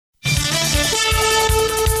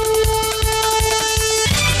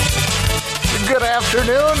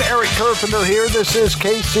afternoon. Eric Carpenter here. This is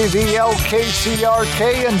KCVL,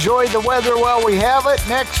 KCRK. Enjoy the weather while we have it.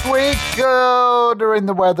 Next week, during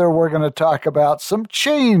the weather, we're going to talk about some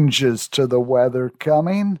changes to the weather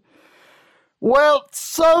coming. Well,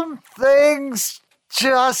 some things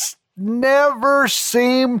just never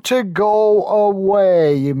seem to go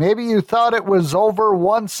away. Maybe you thought it was over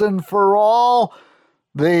once and for all.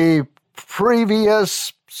 The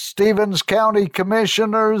previous Stevens County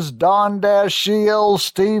Commissioners, Don Dashiell,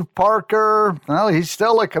 Steve Parker, well, he's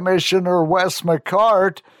still a commissioner, Wes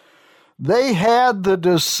McCart, they had the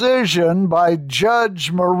decision by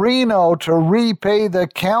Judge Marino to repay the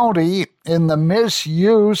county in the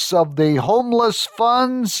misuse of the homeless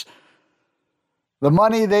funds, the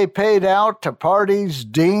money they paid out to parties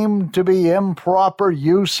deemed to be improper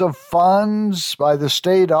use of funds by the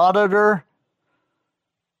state auditor.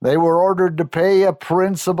 They were ordered to pay a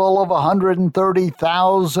principal of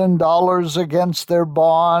 $130,000 against their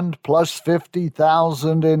bond, plus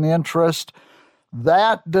 $50,000 in interest.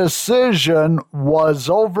 That decision was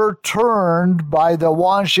overturned by the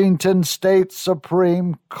Washington State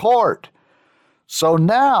Supreme Court. So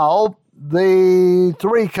now the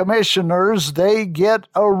three commissioners, they get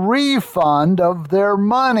a refund of their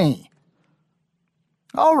money.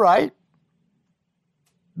 All right.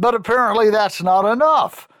 But apparently that's not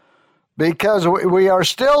enough, because we are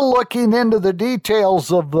still looking into the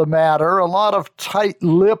details of the matter. A lot of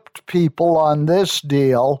tight-lipped people on this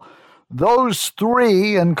deal. Those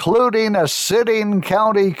three, including a sitting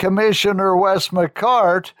county commissioner, Wes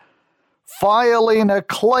McCart, filing a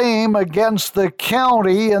claim against the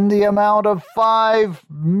county in the amount of $5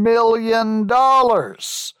 million.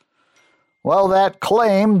 Well, that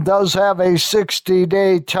claim does have a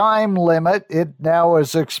 60-day time limit. It now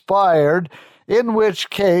is expired, in which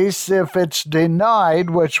case, if it's denied,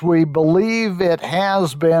 which we believe it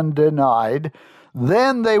has been denied,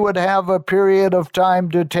 then they would have a period of time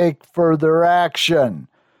to take further action.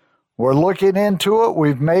 We're looking into it.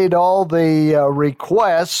 We've made all the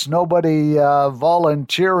requests. Nobody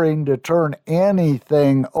volunteering to turn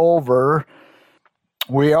anything over.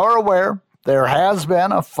 We are aware there has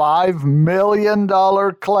been a $5 million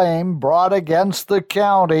claim brought against the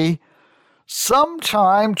county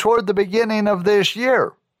sometime toward the beginning of this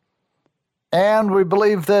year. And we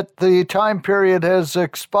believe that the time period has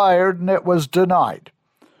expired and it was denied.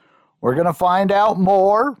 We're going to find out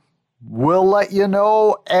more. We'll let you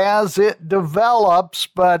know as it develops,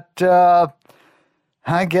 but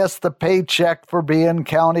I guess the paycheck for being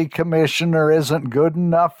county commissioner isn't good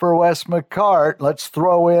enough for Wes McCart. Let's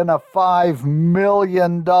throw in a $5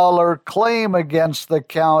 million claim against the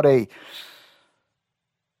county.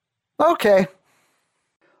 Okay. A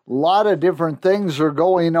lot of different things are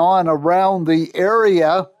going on around the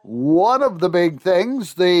area. One of the big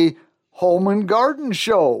things, the Home and Garden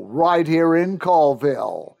Show right here in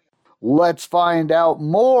Colville. Let's find out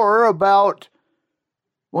more about,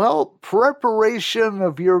 well, preparation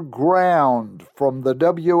of your ground from the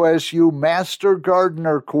WSU Master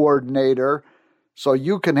Gardener Coordinator so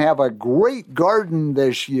you can have a great garden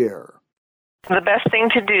this year. The best thing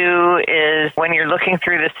to do is when you're looking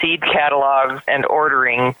through the seed catalogs and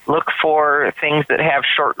ordering, look for things that have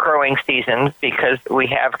short growing seasons, because we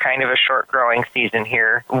have kind of a short growing season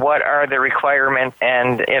here. What are the requirements,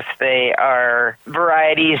 and if they are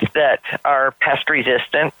varieties that are pest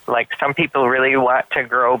resistant, like some people really want to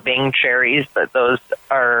grow Bing cherries, but those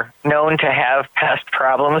are known to have pest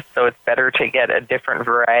problems, so it's better to get a different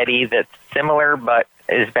variety that's similar but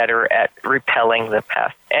is better at repelling the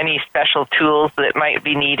pest. Any special tools that might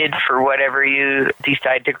be needed for whatever you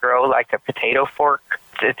decide to grow, like a potato fork.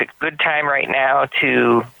 It's a good time right now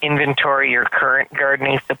to inventory your current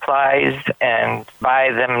gardening supplies and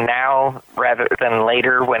buy them now rather than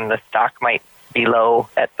later when the stock might be low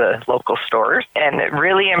at the local stores. And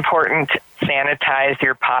really important, sanitize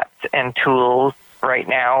your pots and tools right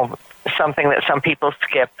now. Something that some people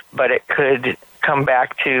skip, but it could come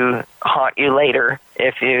back to haunt you later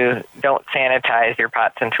if you don't sanitize your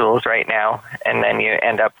pots and tools right now, and then you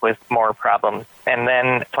end up with more problems. And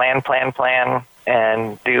then plan,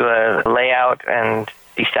 and do a layout and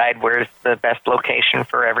decide where's the best location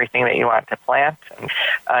for everything that you want to plant. And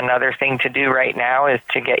another thing to do right now is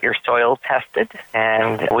to get your soil tested.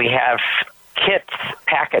 And we have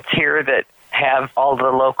packets here that have all the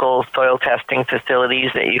local soil testing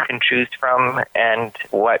facilities that you can choose from and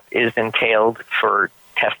what is entailed for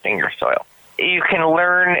testing your soil. You can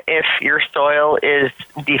learn if your soil is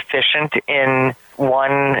deficient in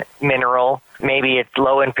one mineral. Maybe it's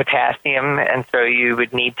low in potassium, and so you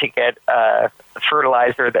would need to get a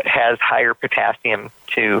fertilizer that has higher potassium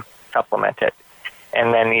to supplement it.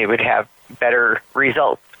 And then you would have better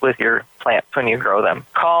results with your plants when you grow them.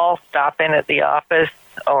 Call, stop in at the office,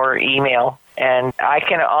 or email. And I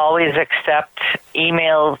can always accept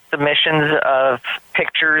email submissions of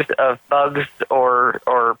pictures of bugs or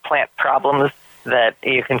plant problems that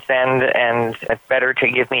you can send, and it's better to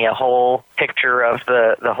give me a whole picture of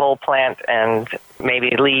the whole plant and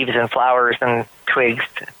maybe leaves and flowers and twigs.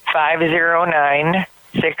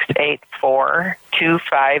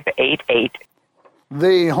 509-684-2588.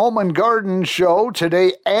 The Home and Garden Show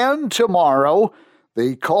today and tomorrow.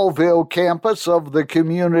 The Colville campus of the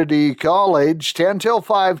community college, 10 till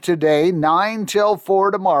 5 today, 9 till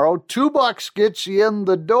 4 tomorrow. $2 gets you in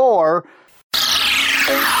the door.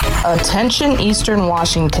 Attention Eastern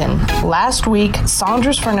Washington. Last week,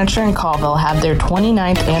 Saunders Furniture in Colville had their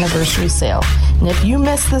 29th anniversary sale. And if you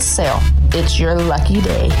missed this sale, it's your lucky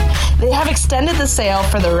day. They have extended the sale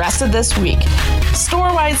for the rest of this week.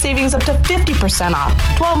 Store-wide savings up to 50% off.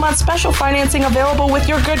 12-month special financing available with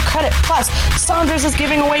your good credit. Plus, Saunders is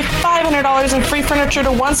giving away $500 in free furniture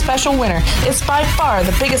to one special winner. It's by far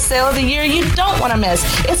the biggest sale of the year you don't want to miss.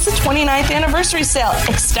 It's the 29th anniversary sale,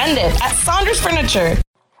 extended at Saunders Furniture.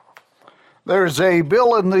 There's a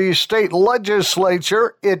bill in the state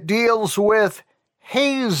legislature. It deals with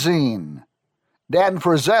hazing. Dan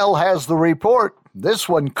Frizzell has the report. This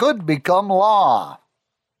one could become law.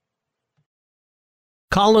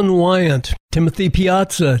 Colin Wyant, Timothy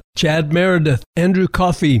Piazza, Chad Meredith, Andrew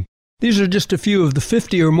Coffey. These are just a few of the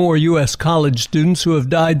 50 or more U.S. college students who have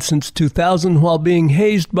died since 2000 while being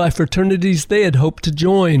hazed by fraternities they had hoped to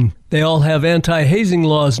join. They all have anti-hazing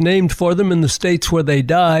laws named for them in the states where they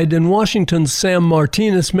died, and Washington's Sam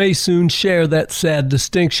Martinez may soon share that sad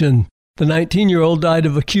distinction. The 19-year-old died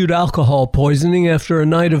of acute alcohol poisoning after a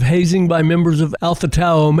night of hazing by members of Alpha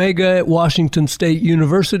Tau Omega at Washington State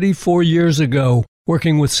University 4 years ago.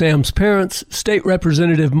 Working with Sam's parents, State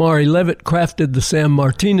Representative Mari Levitt crafted the Sam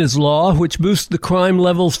Martinez Law, which boosts the crime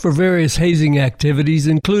levels for various hazing activities,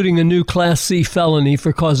 including a new Class C felony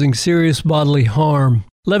for causing serious bodily harm.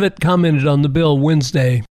 Levitt commented on the bill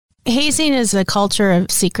Wednesday. Hazing is a culture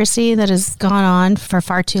of secrecy that has gone on for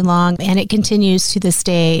far too long, and it continues to this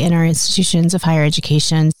day in our institutions of higher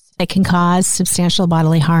education. It can cause substantial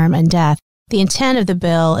bodily harm and death. The intent of the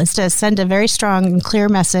bill is to send a very strong and clear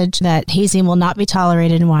message that hazing will not be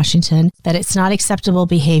tolerated in Washington, that it's not acceptable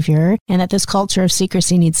behavior, and that this culture of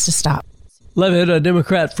secrecy needs to stop. Levitt, a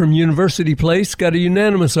Democrat from University Place, got a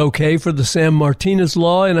unanimous okay for the Sam Martinez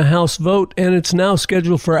Law in a House vote, and it's now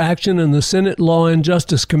scheduled for action in the Senate Law and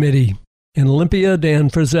Justice Committee. In Olympia, Dan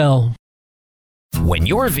Frizzell. When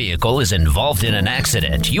your vehicle is involved in an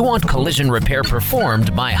accident, you want collision repair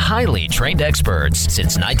performed by highly trained experts.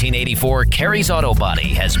 Since 1984, Carey's Auto Body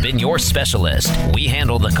has been your specialist. We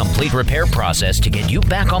handle the complete repair process to get you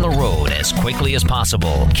back on the road as quickly as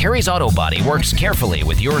possible. Carey's Auto Body works carefully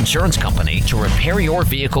with your insurance company to repair your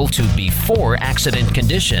vehicle to before accident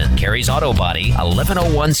condition. Carey's Auto Body,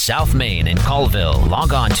 1101 South Main in Colville.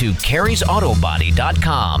 Log on to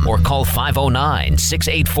careysautobody.com or call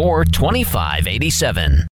 509-684-2587.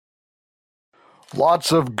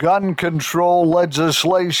 Lots of gun control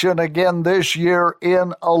legislation again this year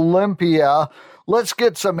in Olympia. Let's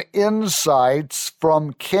get some insights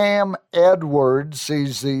from Cam Edwards.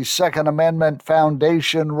 He's the Second Amendment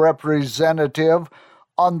Foundation representative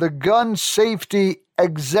on the gun safety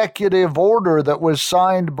executive order that was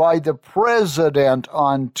signed by the president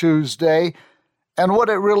on Tuesday and what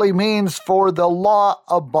it really means for the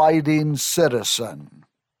law-abiding citizen.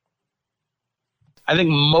 I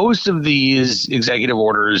think most of these executive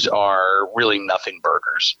orders are really nothing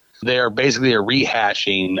burgers. They're basically a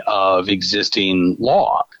rehashing of existing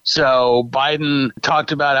law. So Biden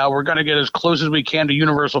talked about how we're going to get as close as we can to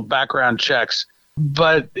universal background checks.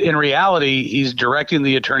 But in reality, he's directing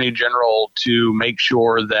the Attorney General to make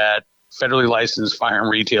sure that federally licensed firearm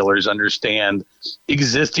retailers understand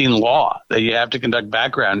existing law, that you have to conduct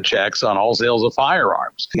background checks on all sales of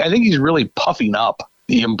firearms. I think he's really puffing up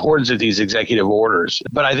the importance of these executive orders.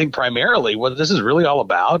 But I think primarily what this is really all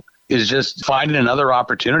about is just finding another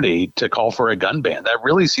opportunity to call for a gun ban. That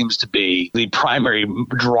really seems to be the primary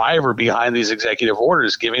driver behind these executive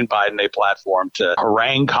orders, giving Biden a platform to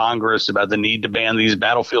harangue Congress about the need to ban these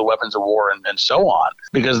battlefield weapons of war and so on.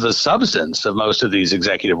 Because the substance of most of these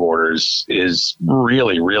executive orders is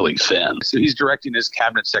really, really thin. So he's directing his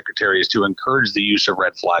cabinet secretaries to encourage the use of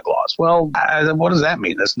red flag laws. Well, what does that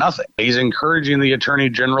mean? That's nothing. He's encouraging the Attorney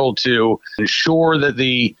General to ensure that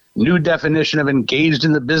the new definition of engaged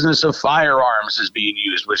in the business of firearms is being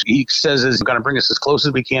used, which he says is going to bring us as close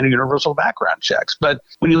as we can to universal background checks. But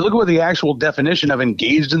when you look at what the actual definition of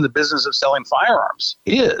engaged in the business of selling firearms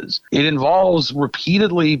is, it involves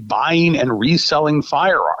repeatedly buying and reselling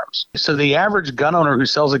firearms. So the average gun owner who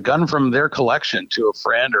sells a gun from their collection to a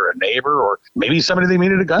friend or a neighbor or maybe somebody they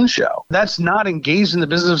meet at a gun show, that's not engaged in the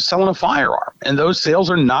business of selling a firearm. And those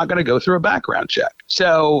sales are not going to go through a background check.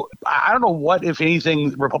 So I don't know what, if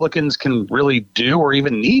anything, Republicans can really do or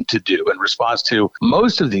even need to do in response to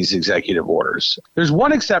most of these executive orders. There's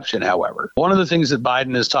one exception, however. One of the things that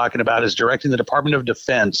Biden is talking about is directing the Department of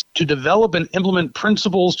Defense to develop and implement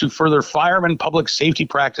principles to further firearm public safety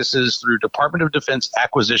practices through Department of Defense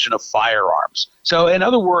acquisition of firearms. So in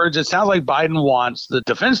other words, it sounds like Biden wants the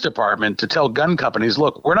Defense Department to tell gun companies,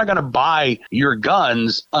 look, we're not going to buy your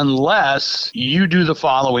guns unless you do the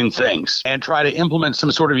following things, and try to implement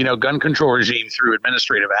some sort of, gun control regime through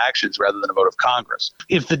administrative actions rather than a vote of Congress.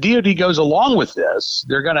 If the DOD goes along with this,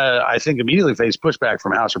 they're going to, I think, immediately face pushback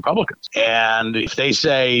from House Republicans. And if they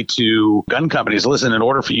say to gun companies, listen, in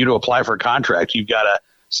order for you to apply for a contract, you've got to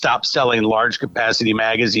stop selling large capacity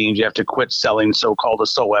magazines. You have to quit selling so-called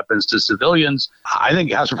assault weapons to civilians. I think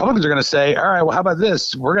House Republicans are going to say, all right, well, how about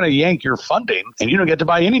this? We're going to yank your funding and you don't get to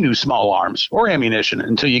buy any new small arms or ammunition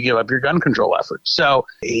until you give up your gun control efforts. So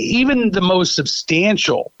even the most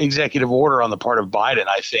substantial executive order on the part of Biden,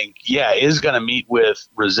 I think, is going to meet with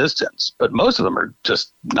resistance. But most of them are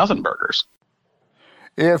just nothing burgers.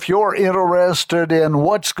 If you're interested in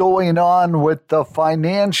what's going on with the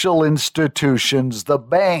financial institutions, the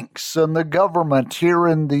banks, and the government here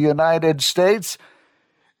in the United States,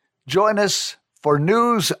 join us for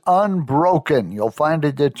News Unbroken. You'll find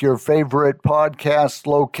it at your favorite podcast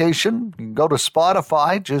location. You can go to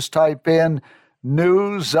Spotify, just type in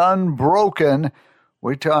News Unbroken.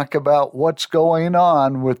 We talk about what's going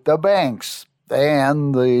on with the banks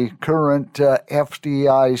and the current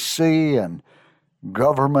FDIC and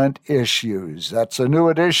government issues. That's a new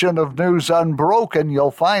edition of News Unbroken.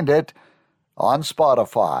 You'll find it on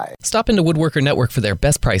Spotify. Stop into Woodworker Network for their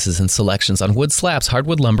best prices and selections on wood slabs,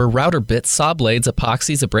 hardwood lumber, router bits, saw blades,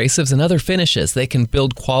 epoxies, abrasives, and other finishes. They can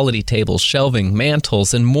build quality tables, shelving,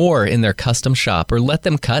 mantles, and more in their custom shop, or let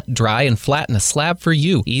them cut, dry, and flatten a slab for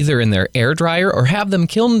you, either in their air dryer or have them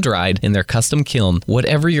kiln dried in their custom kiln.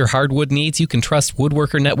 Whatever your hardwood needs, you can trust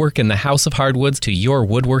Woodworker Network and the House of Hardwoods to your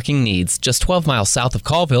woodworking needs. Just 12 miles south of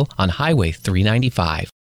Colville on Highway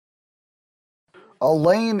 395.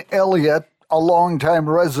 Elaine Elliott, a longtime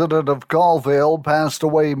resident of Colville, passed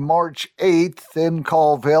away March 8th in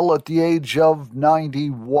Colville at the age of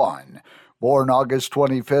 91. Born August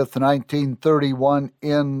 25th, 1931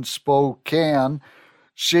 in Spokane,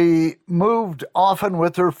 she moved often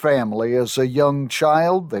with her family as a young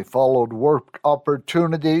child. They followed work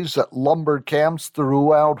opportunities at lumber camps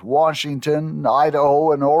throughout Washington,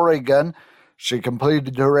 Idaho, and Oregon. She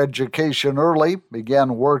completed her education early,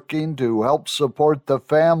 began working to help support the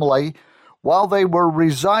family. While they were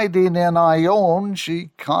residing in Ione, she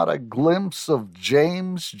caught a glimpse of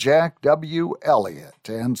James Jack W. Elliott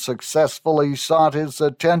and successfully sought his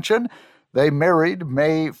attention. They married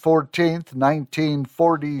May 14th,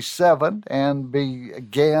 1947, and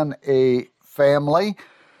began a family.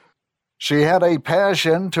 She had a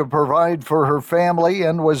passion to provide for her family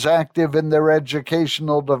and was active in their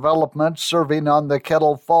educational development, serving on the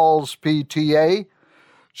Kettle Falls PTA.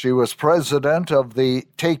 She was president of the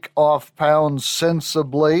Take Off Pounds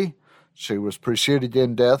Sensibly. She was preceded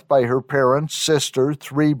in death by her parents, sister,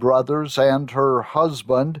 3 brothers, and her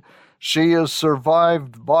husband. She is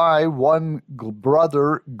survived by 1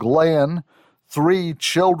 brother, Glenn, 3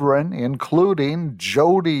 children, including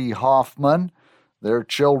Jody Hoffman, their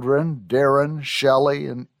children, Darren, Shelley,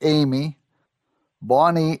 and Amy,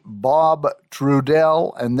 Bonnie, Bob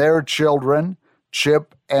Trudell, and their children,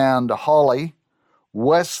 Chip and Holly,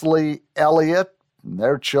 Wesley Elliott, and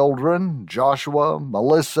their children, Joshua,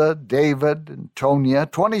 Melissa, David, and Tonya,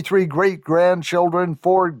 23 great-grandchildren,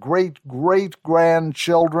 4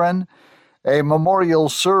 great-great-grandchildren. A memorial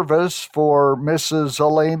service for Mrs.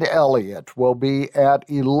 Elaine Elliott will be at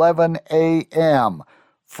 11 a.m.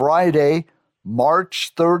 Friday,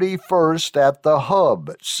 March 31st at the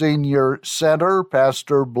Hub Senior Center.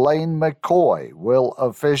 Pastor Blaine McCoy will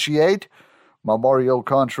officiate. Memorial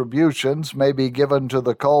contributions may be given to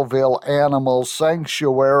the Colville Animal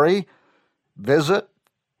Sanctuary. Visit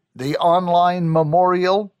the online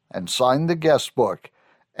memorial and sign the guest book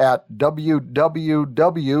at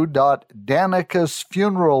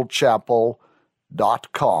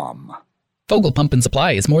www.danicusfuneralchapel.com. Vogel Pump and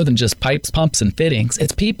Supply is more than just pipes, pumps, and fittings.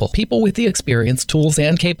 It's people. People with the experience, tools,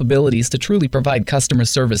 and capabilities to truly provide customer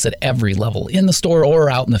service at every level, in the store or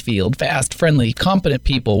out in the field. Fast, friendly, competent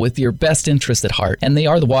people with your best interest at heart. And they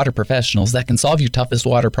are the water professionals that can solve your toughest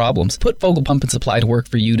water problems. Put Vogel Pump and Supply to work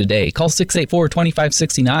for you today. Call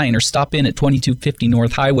 684-2569 or stop in at 2250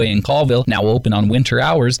 North Highway in Colville. Now open on winter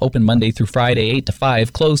hours. Open Monday through Friday, 8 to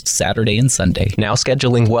 5. Closed Saturday and Sunday. Now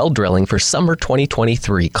scheduling well drilling for summer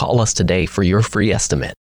 2023. Call us today for your free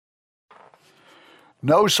estimate.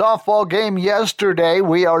 No softball game yesterday.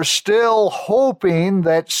 We are still hoping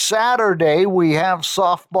that Saturday we have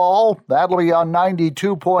softball. That'll be on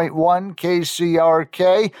 92.1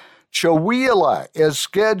 KCRK. Chewelah is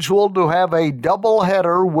scheduled to have a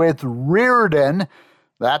doubleheader with Reardon.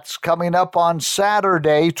 That's coming up on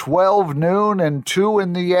Saturday, 12 noon and 2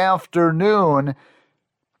 in the afternoon.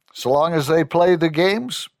 So long as they play the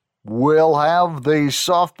games, we'll have the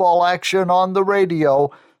softball action on the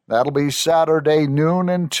radio. That'll be Saturday, noon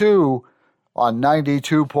and 2 on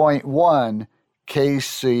 92.1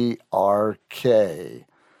 KCRK.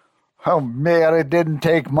 Oh, man, it didn't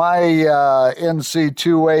take my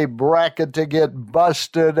NC2A bracket to get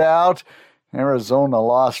busted out. Arizona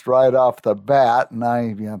lost right off the bat, and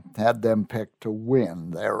I had them picked to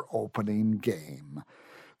win their opening game.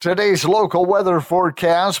 Today's local weather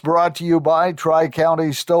forecast brought to you by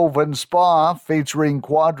Tri-County Stove and Spa, featuring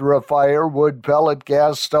Quadra-Fire wood pellet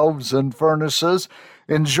gas stoves and furnaces.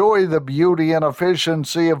 Enjoy the beauty and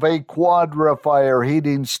efficiency of a Quadra-Fire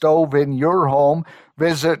heating stove in your home.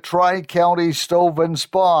 Visit Tri-County Stove and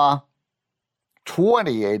Spa,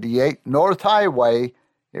 2088 North Highway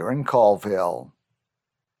here in Colville.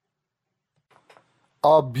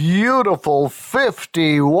 A beautiful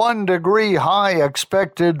 51-degree high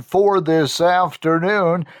expected for this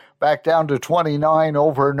afternoon, back down to 29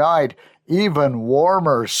 overnight. Even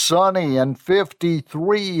warmer, sunny, and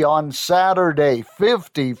 53 on Saturday,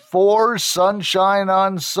 54, sunshine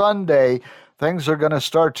on Sunday. Things are going to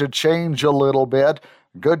start to change a little bit.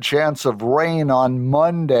 Good chance of rain on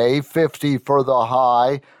Monday, 50 for the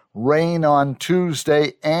high. Rain on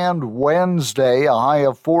Tuesday and Wednesday, a high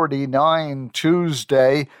of 49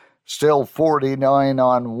 Tuesday, still 49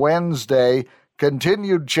 on Wednesday.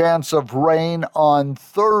 Continued chance of rain on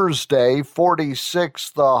Thursday, 46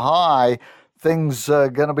 the high. Things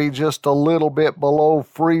going to be just a little bit below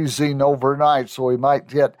freezing overnight, so we might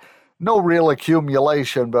get no real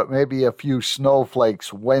accumulation, but maybe a few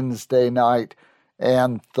snowflakes Wednesday night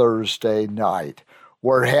and Thursday night.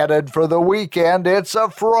 We're headed for the weekend. It's a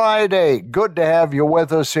Friday. Good to have you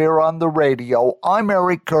with us here on the radio. I'm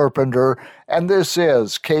Eric Carpenter, and this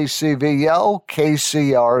is KCVL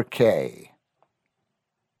KCRK.